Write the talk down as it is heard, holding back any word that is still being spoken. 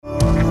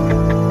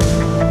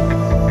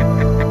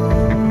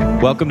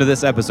Welcome to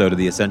this episode of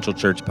the Essential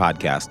Church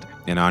Podcast,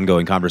 an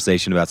ongoing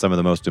conversation about some of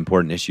the most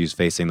important issues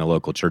facing the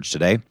local church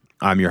today.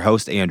 I'm your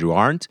host, Andrew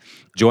Arndt,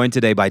 joined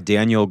today by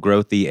Daniel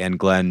Grothe and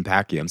Glenn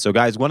Packiam. So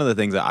guys, one of the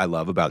things that I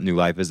love about New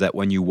Life is that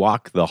when you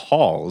walk the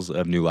halls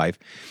of New Life,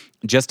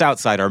 just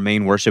outside our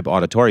main worship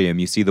auditorium,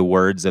 you see the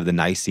words of the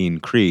Nicene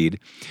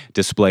Creed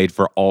displayed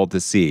for all to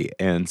see.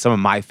 And some of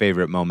my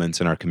favorite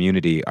moments in our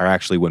community are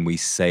actually when we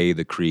say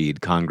the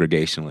creed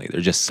congregationally.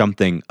 There's just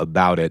something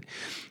about it.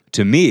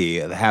 To me,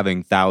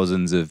 having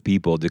thousands of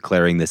people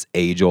declaring this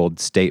age-old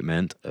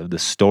statement of the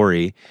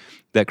story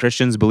that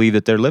Christians believe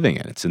that they're living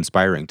in, it's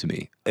inspiring to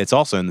me. It's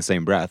also, in the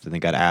same breath, I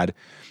think I'd add,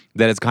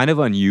 that it's kind of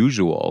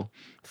unusual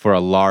for a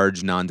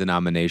large,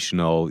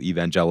 non-denominational,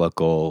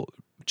 evangelical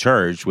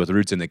church with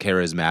roots in the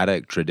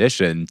charismatic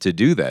tradition to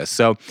do this.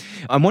 So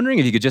I'm wondering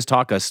if you could just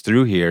talk us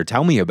through here.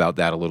 Tell me about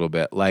that a little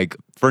bit. Like,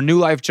 for New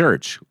Life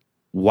Church,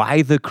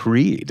 why the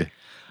creed?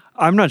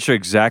 I'm not sure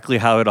exactly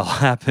how it all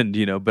happened,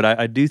 but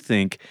I do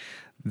think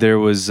there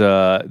was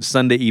a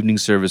Sunday evening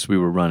service we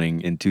were running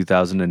in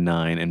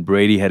 2009, and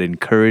Brady had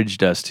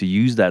encouraged us to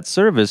use that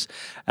service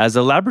as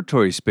a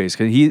laboratory space.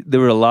 Because there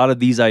were a lot of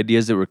these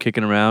ideas that were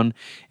kicking around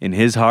in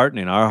his heart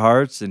and in our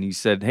hearts, and he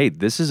said, hey,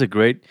 this is a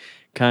great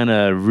kind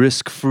of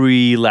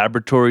risk-free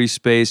laboratory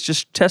space.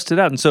 Just test it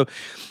out. And so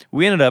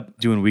we ended up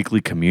doing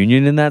weekly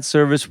communion in that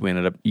service. We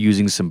ended up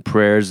using some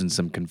prayers and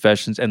some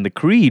confessions, and the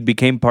creed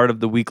became part of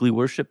the weekly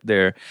worship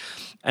there.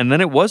 And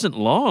then it wasn't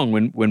long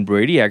when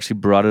Brady actually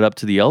brought it up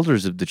to the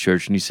elders of the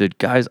church, and he said,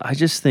 guys, I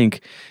just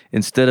think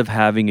instead of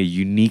having a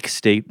unique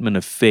statement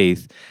of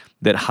faith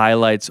that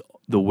highlights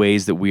the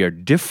ways that we are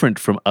different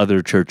from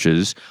other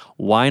churches,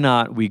 why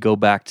not we go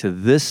back to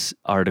this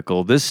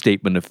article, this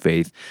statement of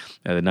faith,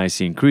 the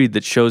Nicene Creed,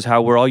 that shows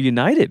how we're all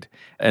united?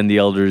 And the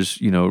elders,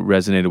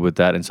 resonated with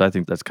that. And so I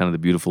think that's kind of the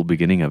beautiful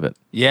beginning of it.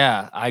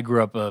 Yeah, I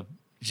grew up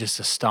just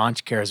a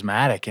staunch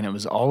charismatic, and it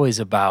was always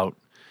about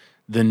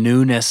the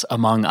newness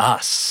among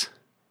us.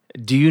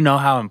 Do you know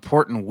how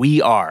important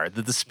we are?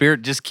 That the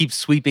Spirit just keeps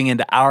sweeping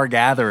into our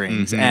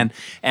gatherings, and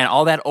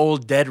all that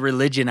old dead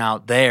religion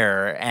out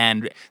there,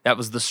 and that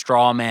was the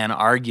straw man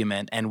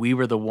argument, and we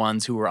were the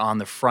ones who were on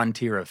the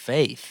frontier of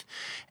faith.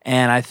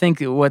 And I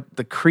think what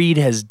the creed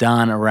has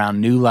done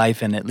around New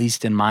Life, and at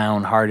least in my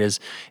own heart, is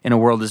in a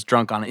world that's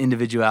drunk on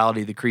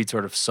individuality, the creed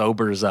sort of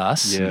sobers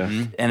us.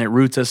 Yeah. And it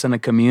roots us in a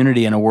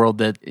community in a world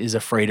that is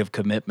afraid of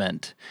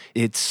commitment.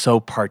 It's so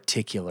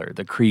particular.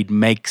 The creed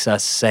makes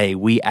us say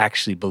we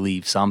actually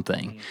believe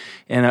something.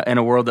 In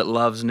a world that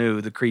loves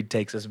new, the creed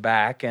takes us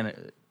back.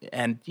 And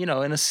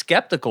in a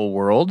skeptical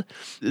world,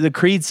 the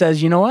creed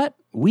says, you know what?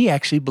 We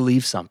actually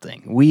believe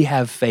something. We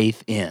have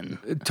faith in.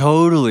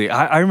 Totally.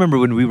 I remember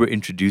when we were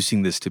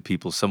introducing this to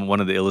people,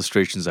 one of the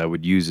illustrations I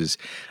would use is,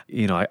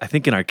 I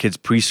think in our kids'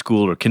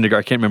 preschool or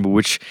kindergarten, I can't remember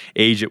which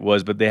age it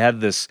was, but they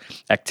had this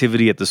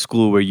activity at the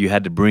school where you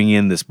had to bring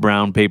in this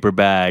brown paper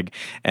bag,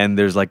 and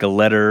there's like a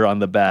letter on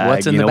the bag.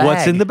 What's in the bag?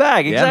 What's in the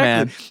bag? Exactly.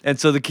 Yeah, man. And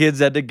so the kids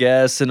had to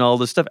guess and all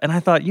this stuff. And I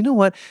thought, you know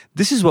what?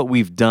 This is what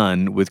we've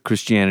done with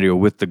Christianity or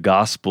with the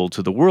gospel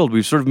to the world.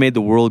 We've sort of made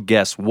the world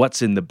guess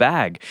what's in the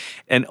bag.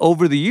 And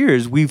over the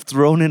years, we've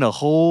thrown in a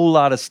whole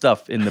lot of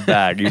stuff in the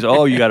bag. You say,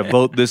 oh, you got to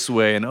vote this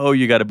way, and oh,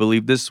 you got to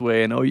believe this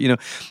way, and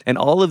and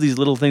all of these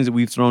little things that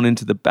we've thrown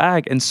into the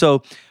bag. And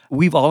so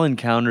we've all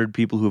encountered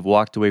people who have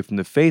walked away from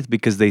the faith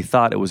because they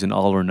thought it was an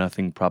all or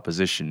nothing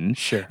proposition.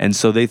 Sure. And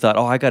so they thought,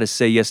 oh, I got to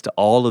say yes to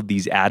all of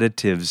these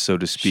additives, so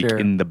to speak, Sure.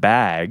 in the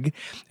bag,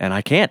 and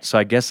I can't. So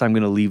I guess I'm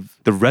going to leave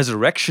the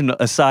resurrection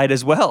aside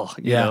as well.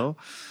 You know?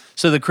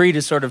 So the creed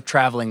is sort of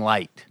traveling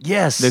light.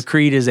 Yes. The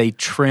creed is a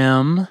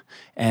trim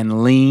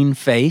and lean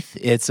faith.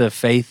 It's a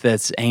faith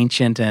that's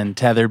ancient and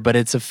tethered, but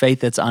it's a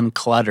faith that's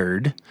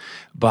uncluttered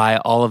by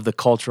all of the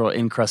cultural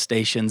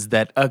incrustations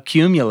that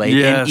accumulate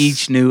in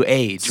each new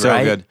age, So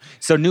right? good.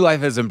 So New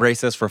Life has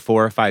embraced us for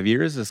 4 or 5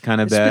 years. It's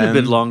kind of It's been a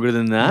bit longer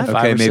than that.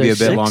 Okay, maybe a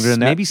bit longer than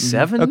that. Maybe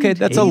 7. Okay,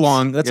 that's 8.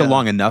 a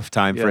long enough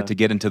time for it to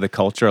get into the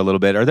culture a little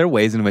bit. Are there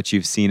ways in which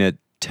you've seen it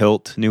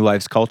tilt New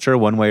Life's culture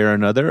one way or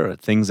another, or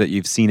things that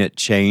you've seen it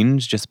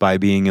change just by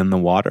being in the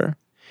water?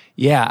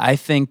 Yeah, I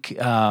think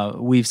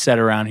we've said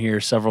around here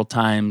several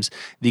times,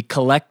 the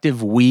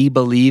collective we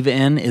believe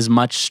in is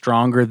much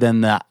stronger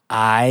than the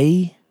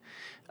I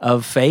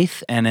of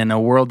faith. And in a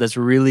world that's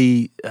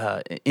really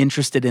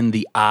interested in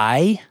the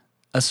I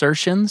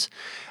assertions,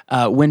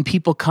 when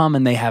people come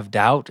and they have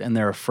doubt and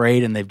they're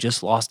afraid and they've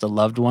just lost a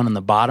loved one and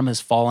the bottom has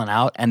fallen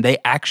out and they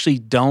actually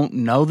don't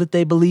know that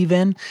they believe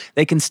in,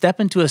 they can step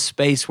into a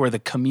space where the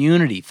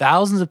community,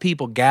 thousands of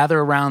people gather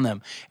around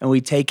them, and we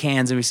take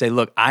hands and we say,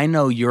 look, I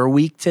know you're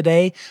weak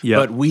today,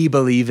 but we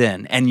believe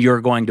in, and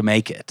you're going to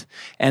make it.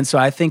 And so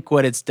I think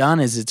what it's done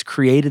is it's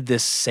created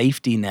this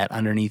safety net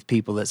underneath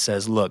people that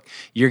says, look,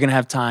 you're going to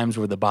have times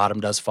where the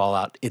bottom does fall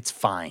out. It's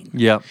fine.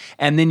 Yeah.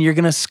 And then you're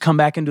going to come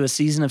back into a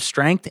season of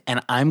strength,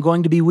 and I'm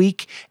going to be week,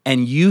 and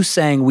you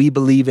saying we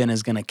believe in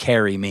is going to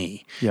carry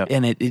me. Yep.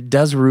 And it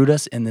does root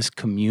us in this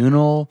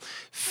communal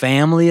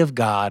family of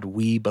God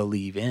we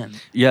believe in.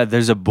 Yeah,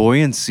 there's a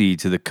buoyancy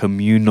to the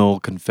communal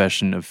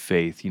confession of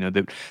faith,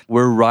 that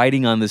we're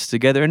riding on this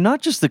together, and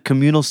not just the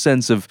communal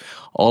sense of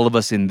all of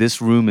us in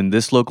this room in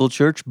this local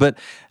church, but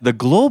the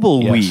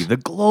global Yes.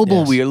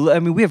 we. I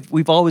mean,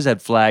 we've always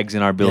had flags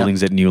in our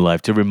buildings at New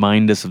Life to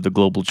remind us of the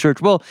global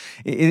church. Well,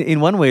 in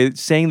one way,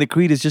 saying the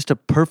creed is just a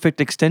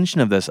perfect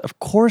extension of this. Of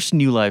course,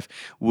 New Life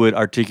would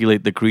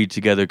articulate the creed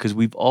together because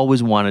we've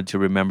always wanted to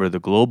remember the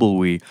global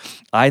we.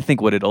 I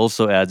think what it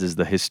also adds is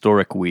the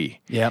historic we.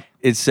 Yep.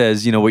 It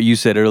says, what you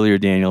said earlier,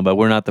 Daniel, about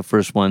we're not the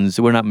first ones,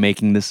 we're not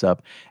making this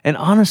up. And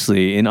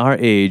honestly, in our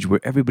age where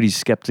everybody's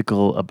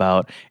skeptical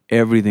about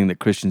everything that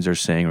Christians are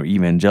saying or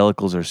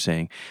evangelicals are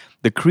saying,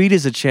 the creed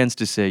is a chance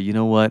to say, you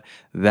know what,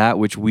 that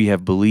which we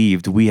have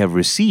believed, we have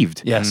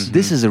received. Yes.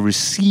 This is a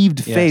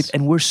received faith, Yes.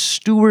 and we're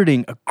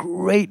stewarding a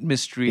great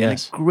mystery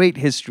Yes. and a great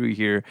history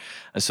here.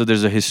 So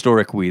there's a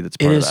historic we that's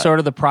part It of is that. sort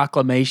of the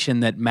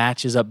proclamation that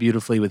matches up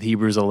beautifully with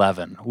Hebrews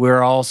 11.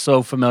 We're all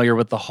so familiar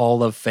with the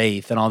hall of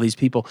faith and all these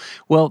people.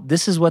 Well,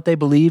 this is what they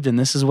believed, and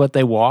this is what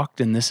they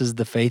walked, and this is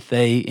the faith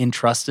they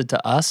entrusted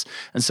to us.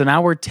 And so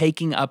now we're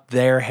taking up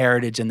their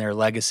heritage and their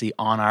legacy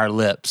on our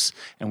lips,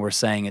 and we're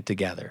saying it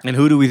together. And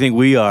who do we think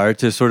we are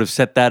to sort of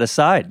set that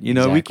aside? We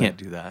Exactly. can't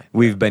do that.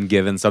 We've been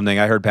given something.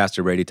 I heard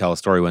Pastor Brady tell a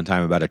story one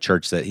time about a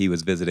church that he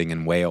was visiting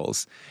in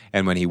Wales.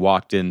 And when he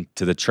walked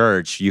into the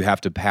church, you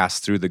have to pass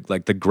through the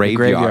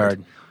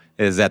graveyard.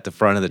 Is at the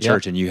front of the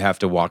church, and you have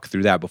to walk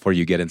through that before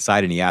you get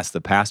inside. And he asked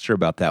the pastor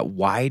about that.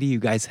 Why do you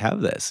guys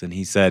have this? And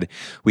he said,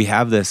 we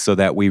have this so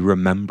that we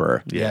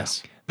remember.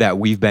 Yes. That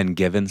we've been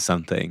given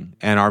something,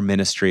 and our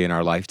ministry and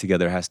our life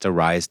together has to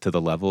rise to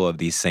the level of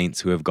these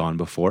saints who have gone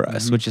before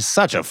us, which is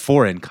such a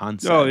foreign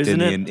concept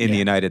in the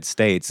United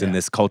States, in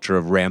this culture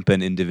of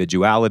rampant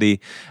individuality.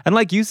 And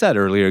like you said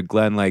earlier,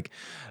 Glenn, like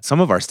some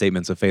of our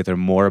statements of faith are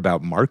more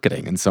about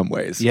marketing in some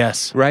ways.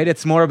 Yes. Right?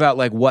 It's more about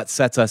like what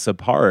sets us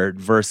apart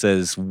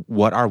versus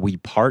what are we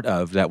part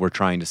of that we're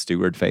trying to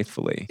steward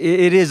faithfully.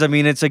 It is. I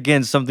mean, it's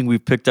again something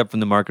we've picked up from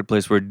the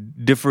marketplace where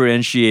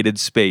differentiated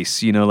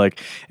space,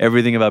 like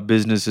everything about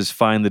business is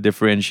find the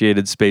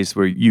differentiated space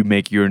where you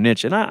make your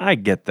niche. And I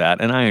get that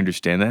and I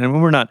understand that.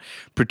 And we're not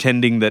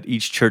pretending that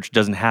each church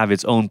doesn't have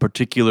its own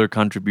particular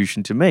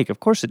contribution to make. Of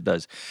course it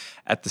does.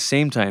 At the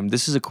same time,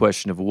 this is a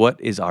question of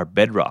what is our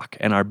bedrock.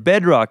 And our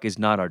bedrock is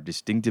not our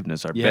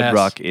distinctiveness. Our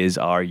bedrock is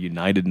our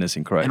unitedness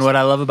in Christ. And what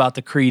I love about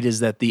the creed is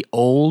that the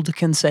old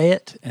can say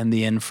it, and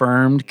the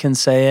infirmed can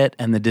say it,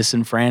 and the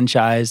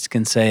disenfranchised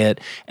can say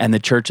it, and the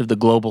Church of the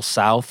Global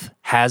South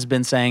has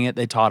been saying it.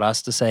 They taught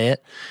us to say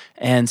it.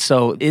 And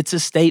so it's a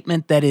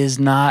statement that is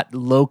not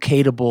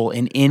locatable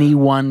in any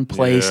one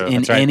place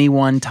in any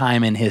one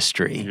time in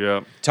history.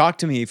 Yeah. Talk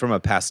to me from a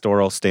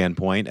pastoral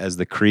standpoint as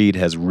the creed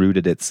has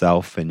rooted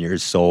itself in your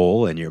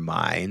soul and your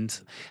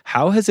mind.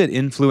 How has it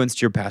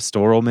influenced your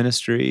pastoral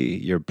ministry,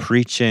 your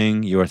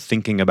preaching, your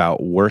thinking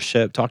about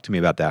worship? Talk to me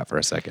about that for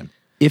a second.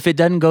 If it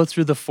doesn't go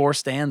through the 4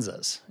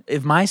 stanzas,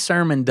 if my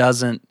sermon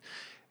doesn't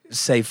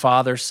say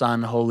Father,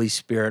 Son, Holy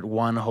Spirit,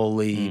 one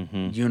holy,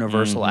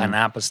 universal, and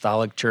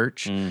apostolic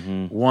church,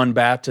 one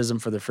baptism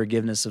for the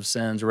forgiveness of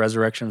sins,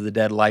 resurrection of the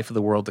dead, life of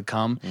the world to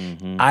come,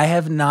 I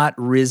have not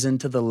risen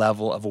to the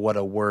level of what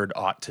a word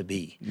ought to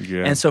be.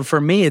 Yeah. And so for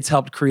me, it's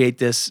helped create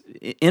this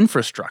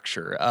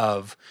infrastructure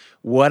of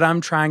what I'm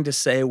trying to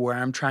say, where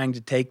I'm trying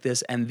to take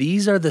this, and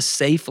these are the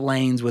safe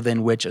lanes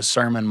within which a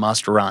sermon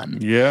must run.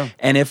 Yeah.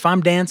 And if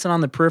I'm dancing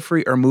on the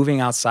periphery or moving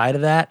outside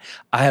of that,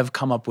 I have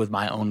come up with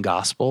my own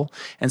gospel.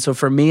 And so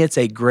for me, it's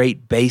a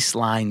great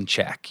baseline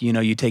check.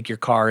 You take your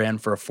car in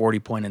for a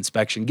 40-point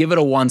inspection, give it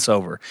a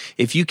once-over.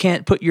 If you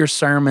can't put your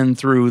sermon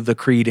through the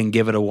creed and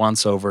give it a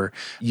once-over,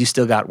 you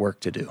still got work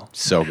to do.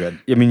 So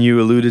good. I mean,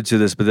 you alluded to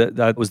this, but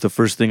that was the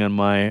first thing on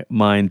my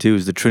mind too,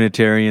 is the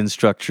Trinitarian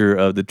structure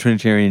of the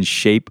Trinitarian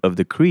shape of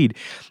the creed.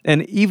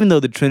 And even though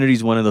the Trinity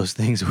is one of those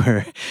things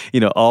where,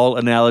 all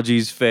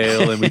analogies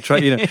fail and we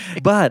try,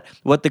 but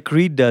what the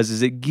creed does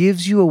is it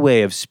gives you a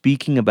way of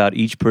speaking about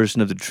each person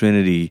of the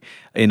Trinity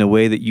in a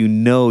way that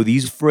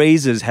these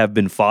phrases have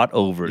been fought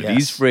over. Yes.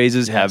 These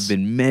phrases have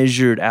been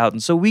measured out.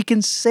 And so we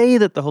can say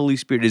that the Holy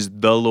Spirit is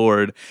the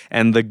Lord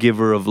and the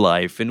giver of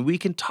life. And we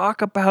can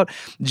talk about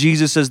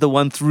Jesus as the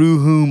one through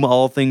whom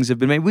all things have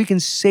been made. We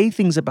can say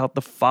things about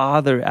the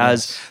Father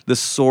as the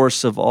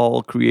source of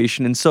all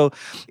creation. And so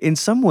in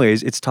some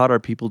ways, it's taught our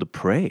people to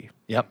pray.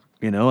 Yep.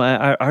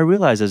 I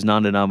realize as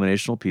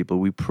non-denominational people,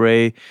 we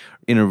pray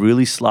in a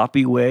really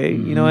sloppy way,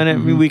 and I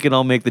mean, we can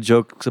all make the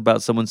jokes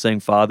about someone saying,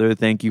 Father,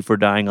 thank you for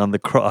dying on the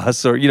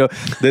cross, or,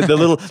 the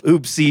little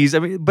oopsies. I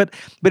mean, but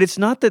it's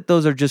not that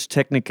those are just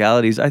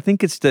technicalities. I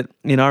think it's that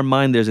in our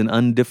mind, there's an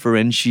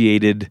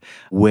undifferentiated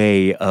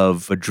way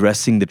of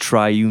addressing the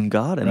triune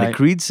God. And the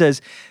creed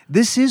says,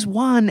 this is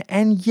one,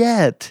 and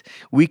yet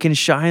we can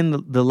shine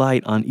the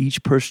light on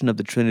each person of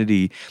the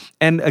Trinity.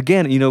 And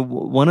again,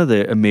 one of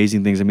the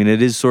amazing things, I mean,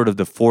 it is sort of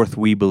the fourth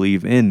we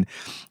believe in,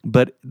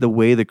 but the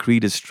way the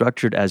creed is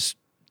structured as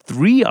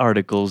 3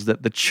 articles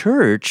that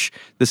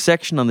the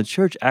section on the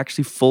church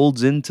actually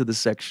folds into the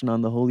section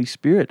on the Holy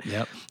Spirit.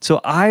 Yep. So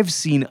I've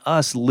seen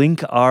us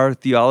link our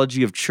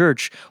theology of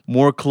church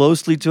more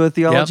closely to a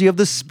theology of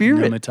the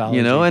Spirit,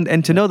 Pneumatology.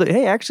 and to know that,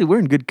 hey, actually we're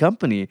in good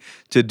company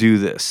to do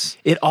this.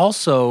 It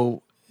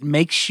also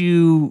makes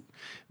you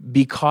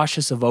be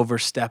cautious of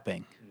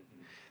overstepping.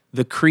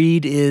 The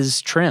creed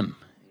is trim.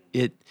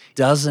 It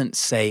doesn't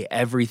say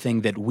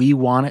everything that we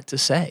want it to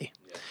say.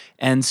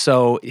 And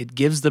so it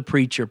gives the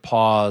preacher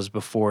pause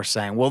before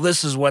saying, well,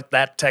 this is what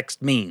that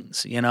text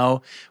means,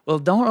 Well,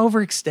 don't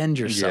overextend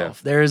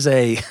yourself. Yeah. There's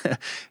a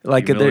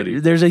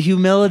there's a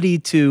humility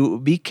to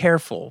be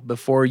careful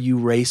before you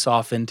race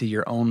off into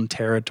your own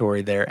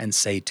territory there and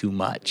say too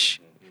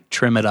much.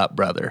 Trim it up,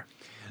 brother.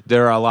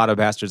 There are a lot of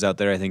pastors out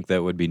there, I think,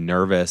 that would be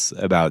nervous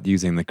about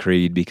using the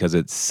creed because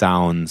it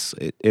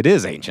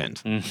is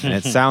ancient. And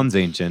it sounds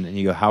ancient. And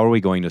you go, how are we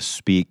going to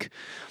speak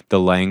the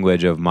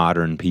language of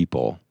modern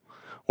people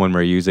when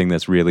we're using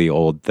this really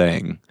old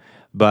thing?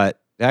 But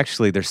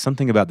actually, there's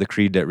something about the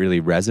creed that really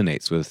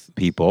resonates with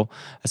people,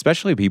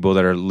 especially people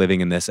that are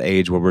living in this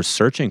age where we're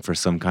searching for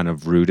some kind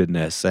of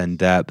rootedness and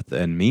depth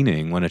and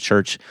meaning. When a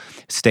church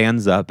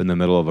stands up in the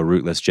middle of a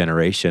rootless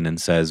generation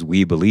and says,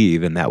 we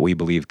believe, and that we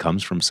believe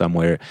comes from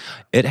somewhere,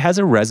 it has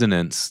a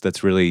resonance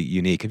that's really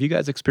unique. Have you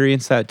guys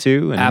experienced that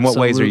too? And in what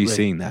ways are you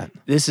seeing that?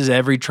 This is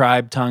every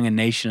tribe, tongue, and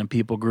nation and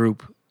people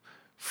group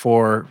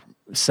for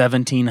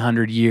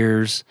 1,700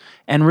 years,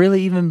 and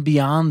really even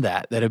beyond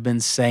that have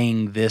been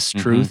saying this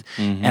truth.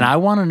 And I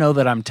want to know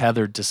that I'm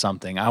tethered to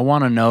something. I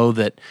want to know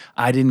that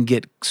I didn't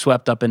get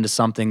swept up into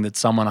something that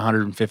someone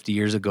 150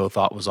 years ago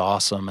thought was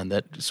awesome and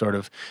that sort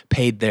of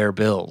paid their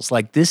bills.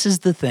 Like, this is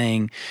the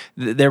thing.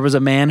 There was a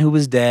man who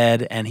was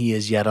dead, and he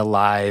is yet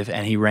alive,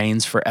 and he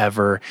reigns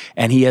forever,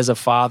 and he has a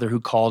Father who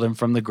called him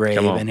from the grave,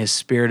 and his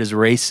Spirit is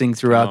racing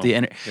throughout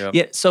the...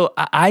 Yeah, so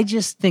I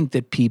just think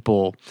that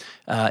people...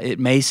 it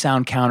may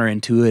sound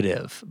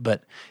counterintuitive,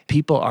 but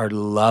people are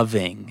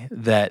loving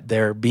that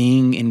they're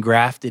being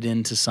engrafted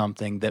into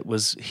something that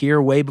was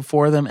here way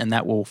before them and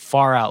that will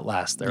far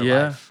outlast their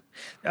life.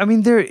 I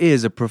mean, there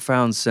is a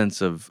profound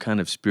sense of kind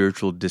of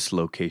spiritual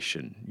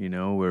dislocation,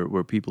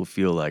 where people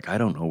feel like, I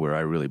don't know where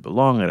I really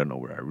belong, I don't know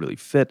where I really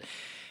fit.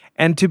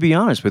 And to be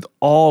honest, with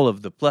all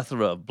of the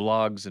plethora of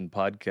blogs and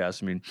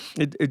podcasts, I mean,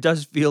 it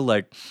does feel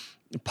like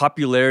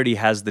popularity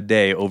has the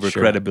day over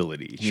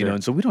credibility,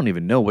 and so we don't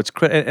even know what's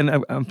and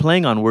I'm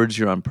playing on words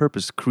here on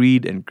purpose.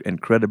 Creed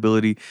and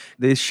credibility,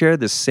 they share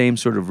the same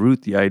sort of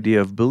root, the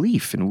idea of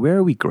belief and where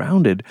are we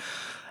grounded.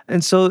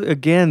 And so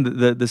again,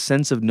 the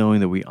sense of knowing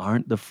that we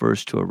aren't the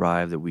first to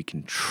arrive, that we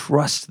can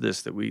trust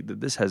this, that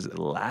this has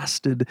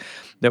lasted,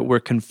 that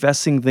we're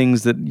confessing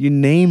things that you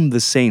name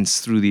the saints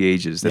through the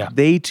ages, that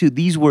they too,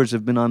 these words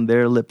have been on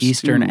their lips,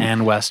 Eastern too.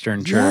 and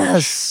Western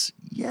church.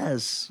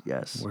 Yes.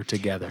 We're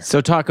together.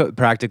 So talk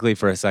practically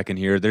for a second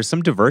here. There's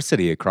some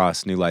diversity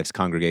across New Life's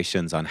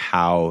congregations on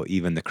how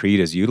even the creed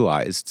is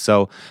utilized.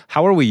 So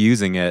how are we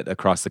using it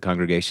across the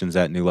congregations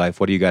at New Life?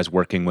 What are you guys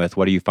working with?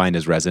 What do you find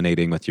is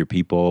resonating with your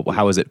people?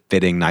 How is it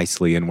fitting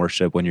nicely in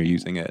worship when you're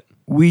using it?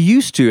 We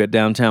used to, at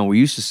downtown, we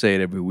used to say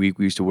it every week.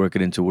 We used to work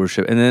it into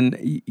worship. And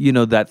then,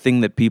 that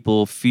thing that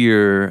people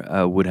fear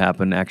would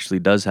happen actually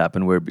does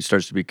happen, where it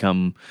starts to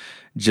become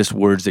just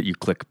words that you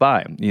click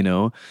by,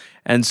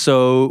 And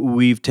so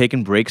we've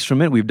taken breaks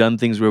from it. We've done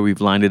things where we've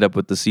lined it up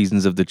with the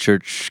seasons of the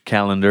church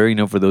calendar,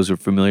 for those who are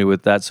familiar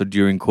with that. So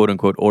during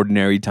quote-unquote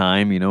ordinary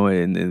time,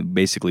 in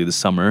basically the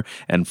summer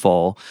and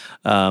fall,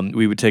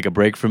 we would take a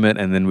break from it,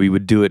 and then we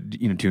would do it,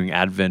 during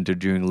Advent or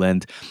during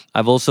Lent.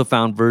 I've also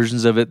found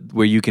versions of it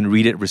where you can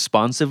read it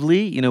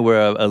responsively,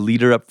 where a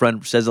leader up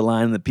front says a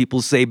line that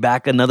people say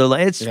back another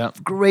line. It's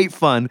great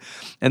fun.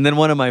 And then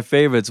one of my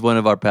favorites, one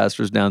of our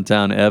pastors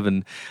downtown,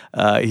 Evan,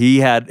 he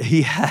had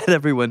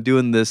everyone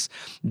doing this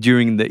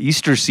during the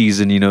Easter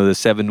season, the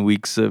 7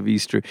 weeks of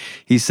Easter.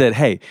 He said,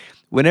 hey,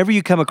 whenever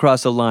you come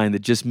across a line that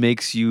just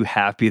makes you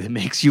happy, that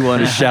makes you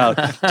want to shout,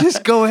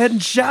 just go ahead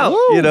and shout,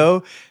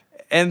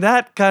 And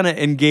that kind of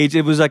engaged.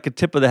 It was like a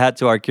tip of the hat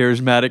to our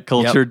charismatic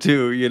culture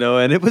too,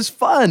 and it was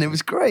fun. It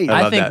was great.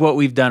 I think what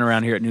we've done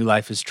around here at New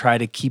Life is try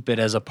to keep it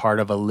as a part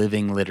of a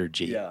living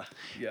liturgy. Yeah.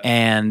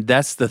 And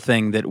that's the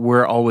thing that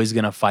we're always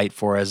going to fight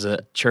for as a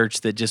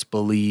church that just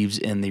believes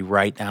in the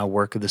right now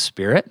work of the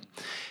Spirit.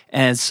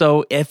 And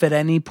so if at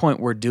any point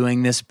we're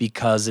doing this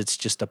because it's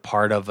just a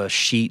part of a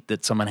sheet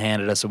that someone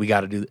handed us, so we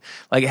got to do,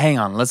 like, hang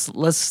on,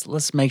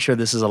 let's make sure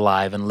this is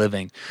alive and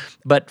living.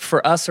 But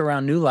for us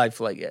around New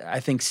Life, like, I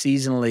think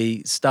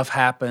seasonally stuff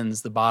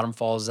happens, the bottom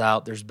falls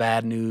out, there's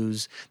bad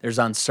news, there's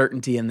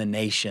uncertainty in the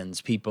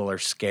nations, people are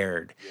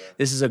scared. Yeah.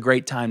 This is a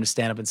great time to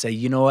stand up and say,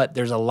 you know what,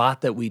 there's a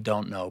lot that we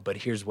don't know, but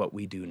here's what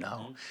we do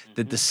know.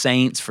 That the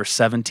saints for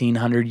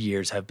 1,700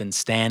 years have been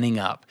standing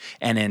up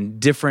and in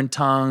different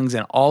tongues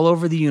and all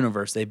over the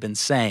universe, they've been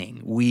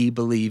saying, we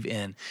believe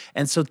in.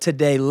 And so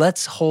today,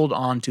 let's hold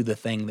on to the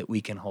thing that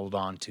we can hold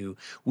on to.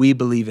 We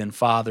believe in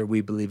Father,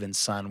 we believe in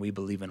Son, we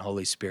believe in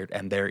Holy Spirit,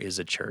 and there is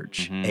a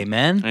church.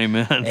 Amen?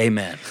 Amen.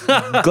 Amen.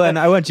 Glenn,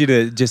 I want you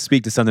to just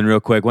speak to something real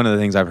quick. One of the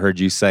things I've heard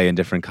you say in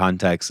different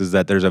contexts is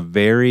that there's a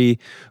very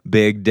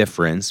big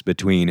difference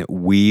between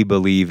we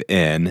believe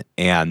in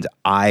and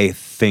I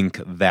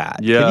think that.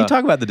 Yeah. Can you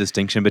talk about the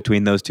distinction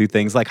between those two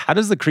things? Like, how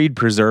does the creed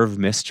preserve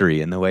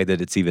mystery in the way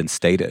that it's even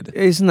stated?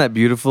 Isn't that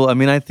beautiful? I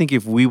mean, I think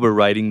if we were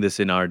writing this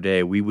in our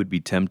day, we would be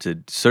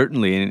tempted,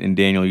 certainly, and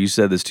Daniel, you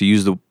said this, to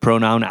use the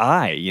pronoun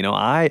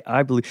I.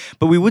 I believe.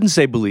 But we wouldn't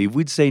say believe,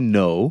 we'd say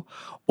know.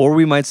 Or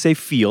we might say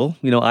feel,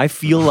 I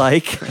feel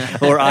like,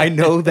 or I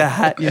know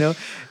that,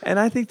 And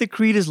I think the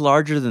creed is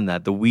larger than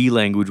that. The we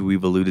language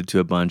we've alluded to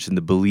a bunch, and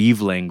the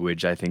believe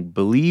language, I think.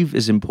 Believe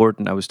is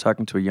important. I was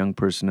talking to a young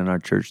person in our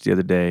church the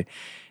other day,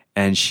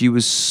 and she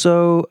was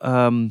so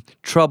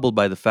troubled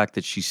by the fact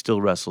that she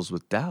still wrestles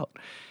with doubt.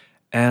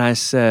 And I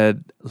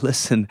said,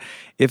 listen,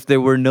 if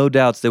there were no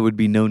doubts, there would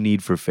be no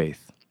need for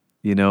faith.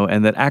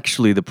 And that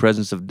actually the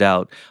presence of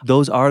doubt,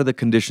 those are the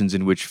conditions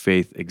in which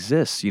faith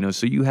exists,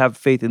 so you have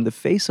faith in the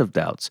face of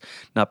doubts,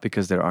 not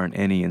because there aren't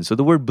any. And so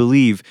the word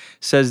believe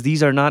says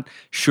these are not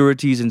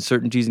sureties and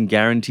certainties and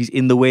guarantees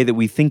in the way that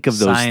we think of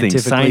those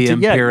things.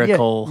 Scientifically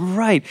empirical. Yeah,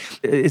 right.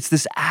 It's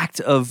this act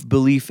of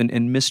belief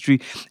and mystery.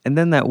 And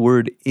then that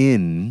word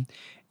in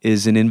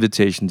is an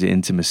invitation to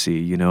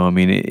intimacy,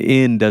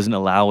 in doesn't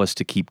allow us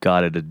to keep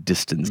God at a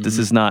distance. This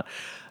is not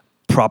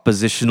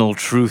propositional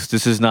truth.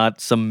 This is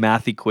not some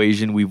math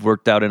equation we've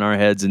worked out in our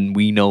heads and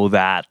we know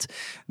that.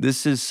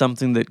 This is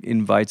something that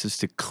invites us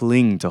to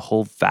cling, to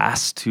hold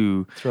fast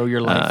to. Throw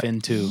your life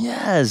into.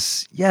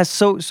 Yes.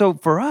 So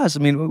for us,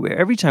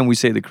 every time we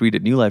say the creed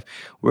at New Life,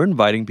 we're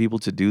inviting people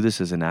to do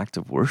this as an act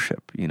of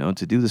worship,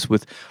 to do this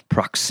with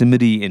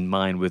proximity in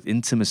mind, with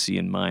intimacy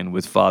in mind,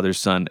 with Father,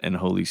 Son, and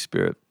Holy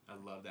Spirit.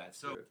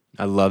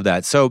 I love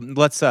that. So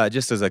let's,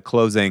 just as a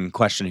closing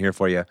question here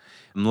for you,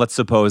 let's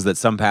suppose that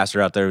some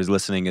pastor out there who's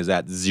listening is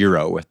at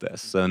zero with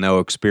this, so no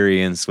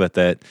experience with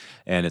it,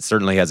 and it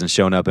certainly hasn't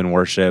shown up in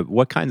worship.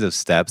 What kinds of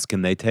steps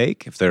can they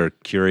take if they're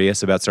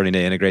curious about starting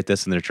to integrate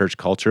this in their church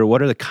culture?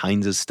 What are the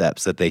kinds of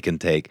steps that they can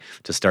take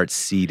to start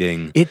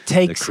seeding it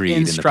takes the creed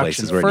instruction. in the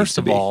places where it needs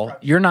to be? First of all,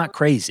 you're not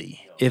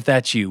crazy. If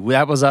that's you,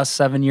 that was us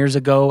 7 years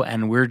ago,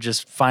 and we're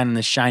just finding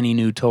this shiny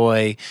new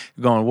toy,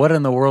 going, what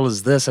in the world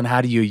is this, and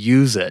how do you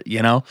use it,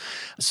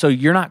 So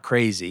you're not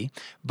crazy,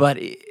 but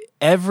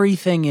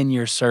everything in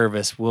your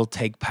service will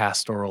take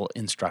pastoral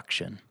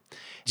instruction.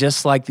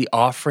 Just like the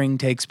offering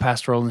takes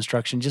pastoral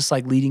instruction, just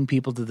like leading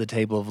people to the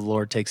table of the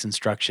Lord takes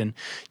instruction,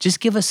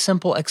 just give a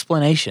simple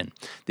explanation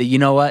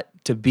that,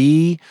 to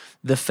be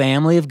the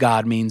family of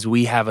God means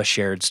we have a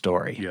shared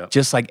story. Yeah.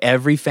 Just like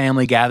every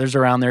family gathers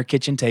around their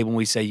kitchen table and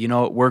we say,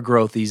 we're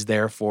growthies,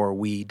 therefore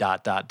we ...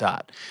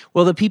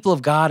 Well, the people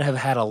of God have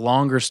had a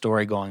longer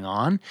story going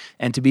on.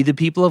 And to be the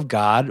people of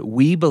God,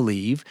 we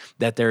believe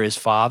that there is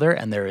Father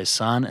and there is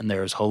Son and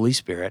there is Holy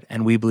Spirit.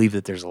 And we believe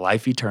that there's a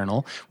life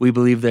eternal. We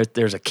believe that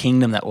there's a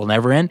kingdom that will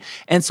never end.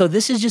 And so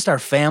this is just our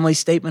family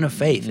statement of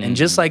faith. And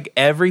just like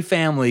every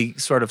family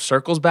sort of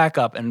circles back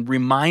up and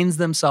reminds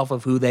themselves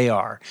of who they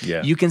are,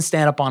 you can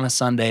stand up on a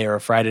Sunday or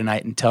a Friday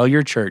night and tell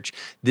your church,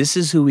 this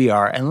is who we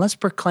are, and let's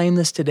proclaim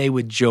this today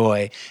with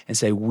joy and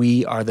say,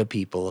 we are the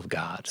people of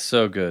God.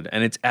 So good.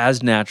 And it's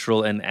as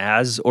natural and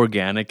as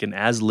organic and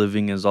as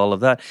living as all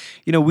of that.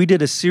 We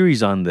did a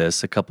series on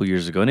this a couple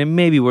years ago, and it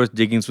may be worth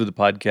digging through the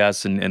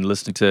podcast and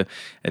listening to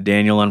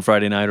Daniel on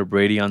Friday night or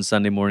Brady on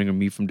Sunday morning or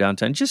me from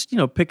downtown. Just,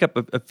 pick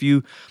up a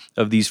few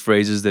of these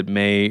phrases that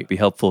may be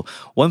helpful.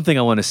 One thing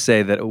I want to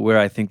say that where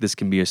I think this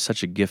can be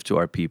such a gift to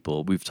our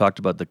people, we've talked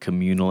about the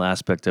communal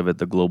aspect of it,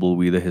 the global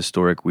we, the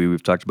historic we.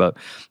 We've talked about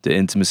the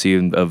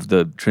intimacy of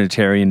the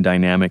Trinitarian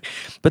dynamic.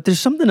 But there's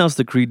something else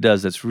the Creed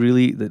does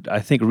that I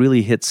think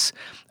really hits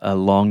a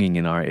longing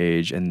in our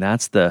age, and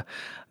that's the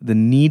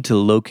need to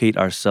locate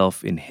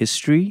ourselves in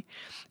history.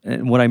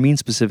 And what I mean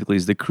specifically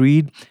is the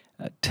Creed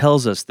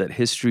tells us that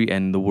history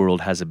and the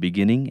world has a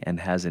beginning and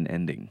has an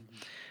ending.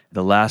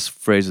 The last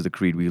phrase of the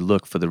Creed, we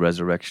look for the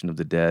resurrection of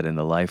the dead and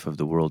the life of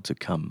the world to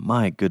come.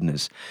 My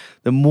goodness,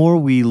 the more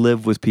we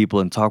live with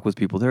people and talk with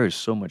people, there is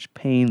so much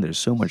pain, there's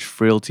so much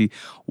frailty.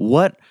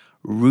 What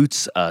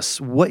roots us?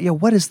 What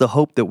is the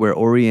hope that we're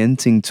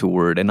orienting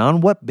toward? And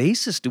on what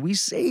basis do we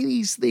say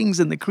these things?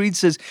 And the Creed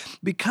says,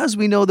 because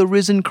we know the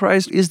risen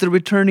Christ is the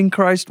returning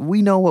Christ,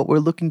 we know what we're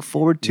looking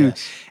forward to.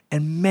 Yes.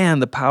 And man,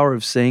 the power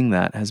of saying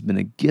that has been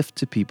a gift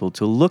to people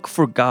to look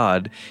for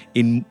God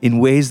in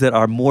ways that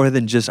are more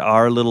than just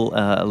our little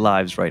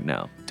lives right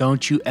now.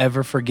 Don't you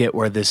ever forget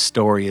where this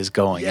story is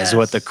going, is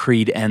what the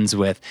Creed ends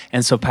with.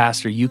 And so,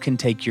 Pastor, you can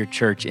take your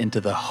church into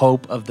the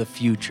hope of the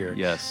future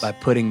by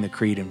putting the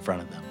Creed in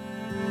front of them.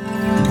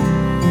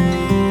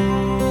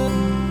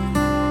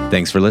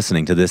 Thanks for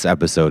listening to this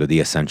episode of the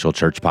Essential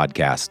Church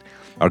Podcast.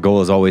 Our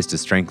goal is always to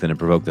strengthen and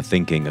provoke the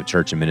thinking of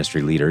church and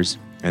ministry leaders.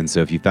 And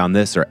so if you found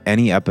this or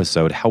any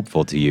episode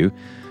helpful to you,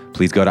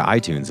 please go to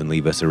iTunes and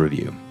leave us a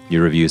review.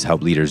 Your reviews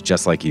help leaders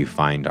just like you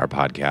find our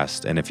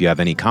podcast. And if you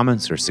have any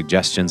comments or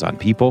suggestions on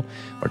people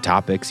or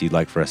topics you'd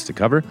like for us to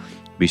cover,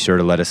 be sure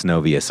to let us know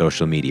via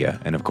social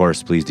media. And of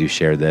course, please do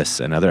share this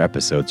and other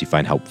episodes you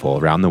find helpful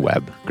around the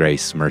web.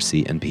 Grace,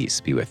 mercy, and peace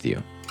be with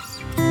you.